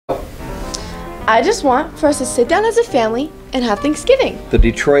I just want for us to sit down as a family and have Thanksgiving. The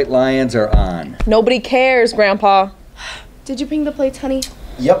Detroit Lions are on. Nobody cares, Grandpa. Did you bring the plates, honey?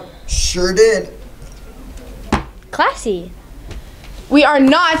 Yep, sure did. Classy. We are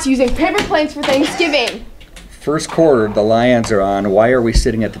not using paper plates for Thanksgiving. First quarter, the Lions are on. Why are we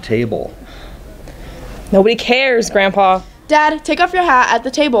sitting at the table? Nobody cares, Grandpa. Dad, take off your hat at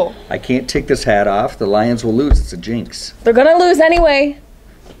the table. I can't take this hat off. The Lions will lose. It's a jinx. They're gonna lose anyway.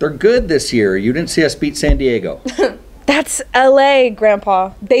 They're good this year. You didn't see us beat San Diego. That's LA,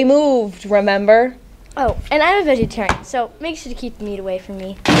 Grandpa. They moved, remember? Oh, and I'm a vegetarian, so make sure to keep the meat away from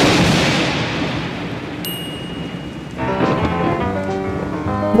me.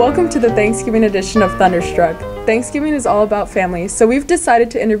 Welcome to the Thanksgiving edition of Thunderstruck. Thanksgiving is all about family, so we've decided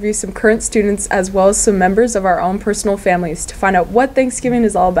to interview some current students as well as some members of our own personal families to find out what Thanksgiving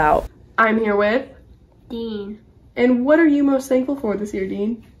is all about. I'm here with Dean, And what are you most thankful for this year,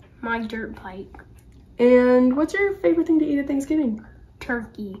 Dean? my dirt bike. And what's your favorite thing to eat at Thanksgiving?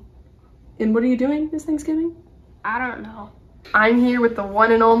 Turkey. And what are you doing this Thanksgiving? I don't know. I'm here with the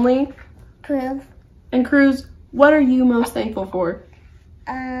one and only. Proof. And Cruz, what are you most thankful for?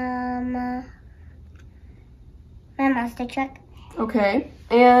 My monster truck. Okay.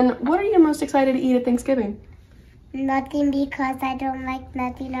 And what are you most excited to eat at Thanksgiving? Nothing, because I don't like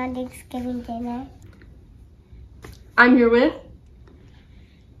nothing on Thanksgiving dinner. I'm here with.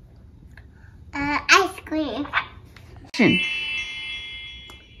 Ice cream.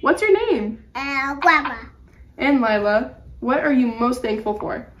 What's your name? Guava. And Lila, what are you most thankful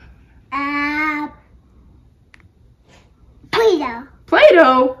for? Play-Doh.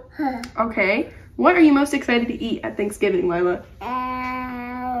 Play-Doh! Okay. What are you most excited to eat at Thanksgiving, Lila?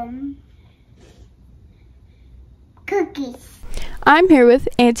 Cookies. I'm here with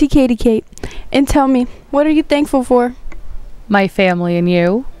Auntie Katie Kate. And tell me, what are you thankful for? My family and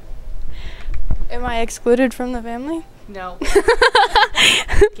you. Am I excluded from the family? No.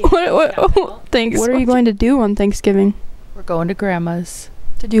 Thanks. What are you going to do on Thanksgiving? We're going to Grandma's.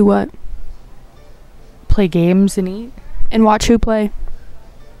 To do what? Play games and eat. And watch who play?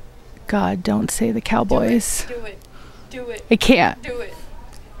 God, don't say the Cowboys. Do it. Do it. I can't. Do it.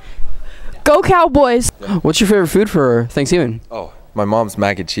 Go Cowboys! What's your favorite food for Thanksgiving? Oh, my mom's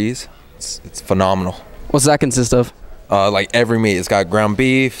mac and cheese. It's phenomenal. What's that consist of? Like every meat. It's got ground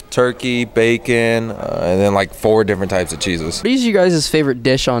beef, turkey, bacon, and then like 4 different types of cheeses. What is your guys' favorite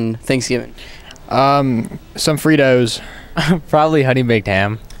dish on Thanksgiving? Some Fritos. Probably honey baked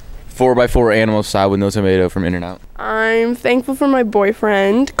ham. 4x4 animal style with no tomato from In-N-Out. I'm thankful for my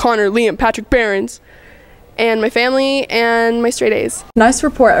boyfriend, Connor Liam Patrick Barons, and my family and my straight A's. Nice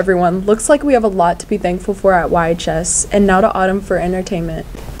report, everyone. Looks like we have a lot to be thankful for at YHS. And now to Autumn for entertainment.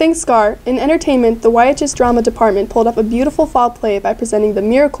 Thanks, Scar. In entertainment, the YHS Drama Department pulled up a beautiful fall play by presenting The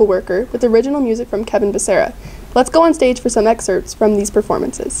Miracle Worker with original music from Kevin Becerra. Let's go on stage for some excerpts from these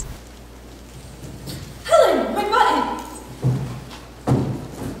performances. Helen, my button!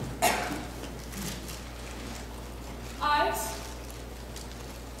 Eyes?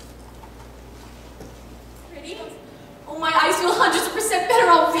 Pretty? Oh, my eyes feel 100% better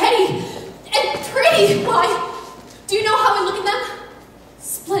already! And pretty! Why? Do you know how I look at them?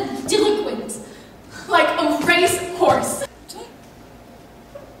 Splendiloquent. Like a race horse.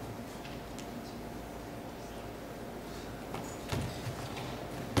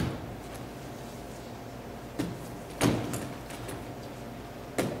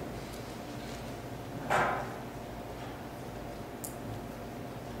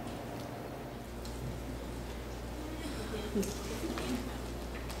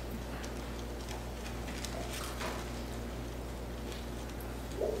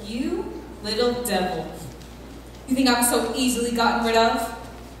 You little devil. You think I'm so easily gotten rid of?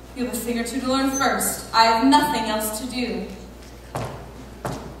 You have a thing or two to learn first. I have nothing else to do.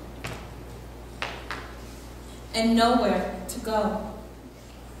 And nowhere to go.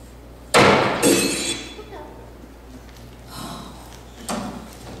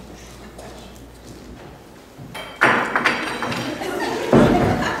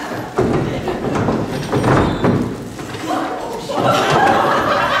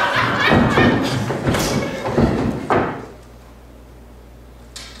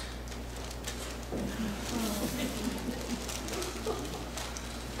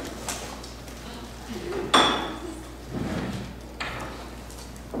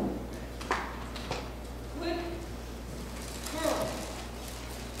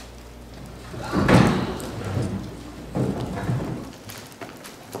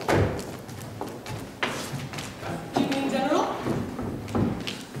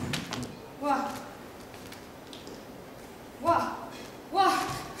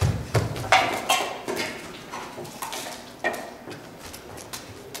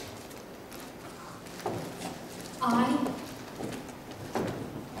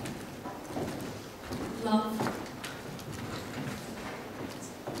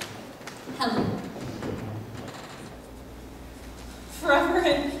 Helen. Forever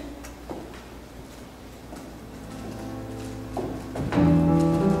and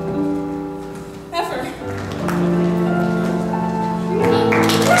ever.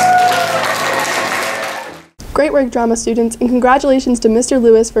 Great work, drama students, and congratulations to Mr.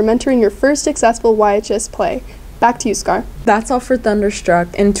 Lewis for mentoring your first successful YHS play. Back to you, Scar. That's all for Thunderstruck,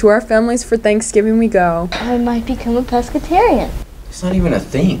 and to our families for Thanksgiving we go. I might become a pescatarian. It's not even a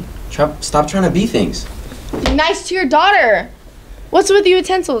thing. Stop trying to be things. Be nice to your daughter. What's with the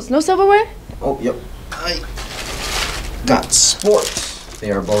utensils? No silverware? Oh, yep. I got sporks.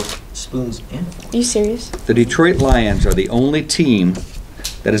 They are both spoons and forks. Are you serious? The Detroit Lions are the only team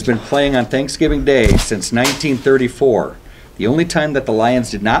that has been playing on Thanksgiving Day since 1934. The only time that the Lions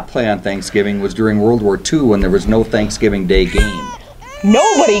did not play on Thanksgiving was during World War II when there was no Thanksgiving Day game.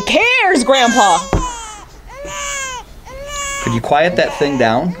 Nobody cares, Grandpa. Could you quiet that thing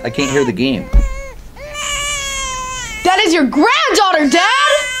down? I can't hear the game. That is your granddaughter,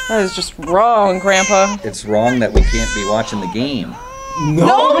 Dad! That is just wrong, Grandpa. It's wrong that we can't be watching the game.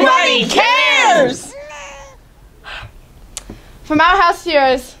 Nobody cares! From our house to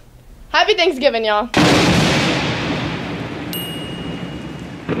yours, happy Thanksgiving, y'all.